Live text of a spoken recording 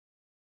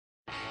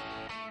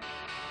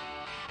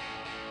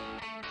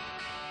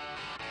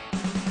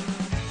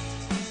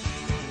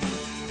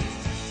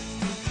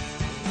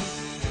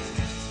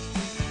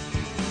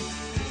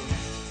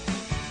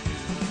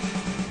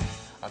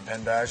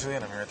Penn Badgley,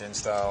 and I'm here at the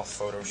InStyle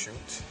photo shoot.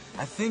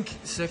 I think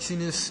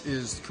sexiness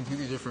is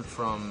completely different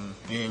from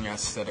being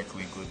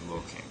aesthetically good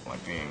looking,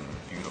 like being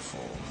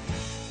beautiful.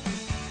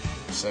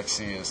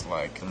 Sexy is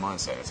like a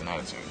mindset, it's an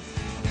attitude.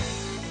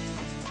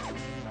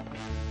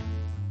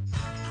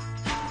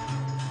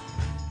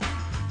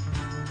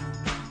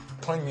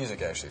 Playing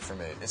music, actually, for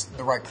me, it's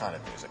the right kind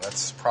of music.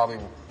 That's probably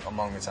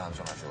among the times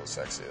when I feel as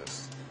sexy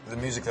is. The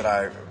music that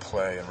I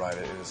play and write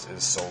is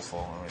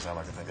soulful, at least I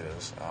like to think it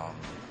is.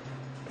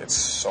 It's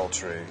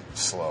sultry,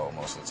 slow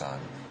most of the time.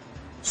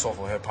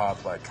 Soulful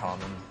hip-hop like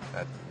Common,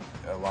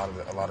 a lot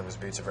of his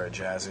beats are very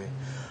jazzy.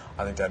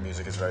 I think that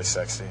music is very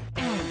sexy.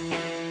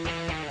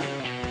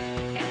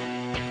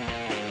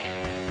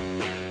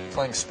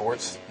 Playing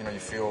sports, you know, you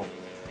feel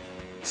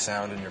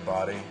sound in your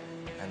body,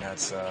 and that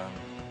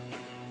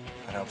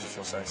helps you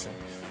feel sexy.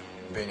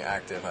 Being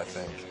active, I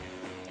think,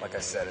 like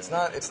I said, it's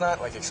not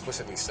like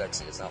explicitly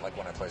sexy. It's not like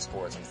when I play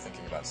sports I'm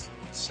thinking about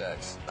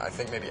sex. I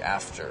think maybe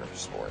after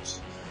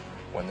sports,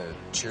 when the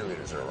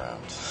cheerleaders are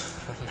around,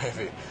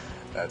 maybe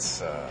that's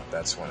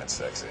when it's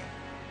sexy.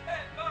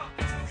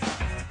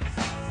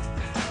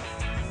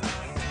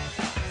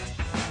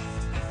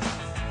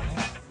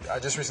 I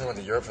just recently went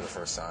to Europe for the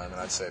first time, and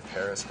I'd say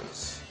Paris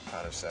was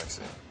kind of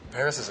sexy.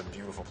 Paris is a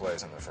beautiful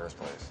place in the first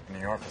place. New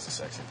York is a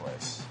sexy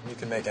place. You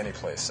can make any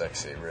place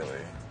sexy,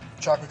 really.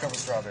 Chocolate-covered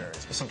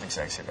strawberries. There's something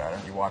sexy about it.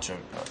 You watch a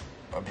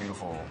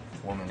beautiful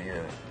woman eat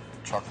a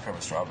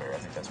chocolate-covered strawberry, I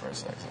think that's very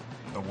sexy.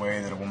 The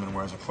way that a woman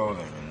wears her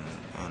clothing and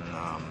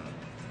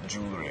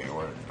jewelry,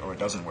 or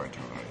doesn't wear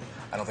jewelry.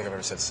 I don't think I've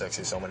ever said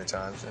sexy so many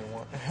times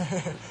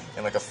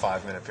in like a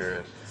 5-minute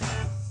period.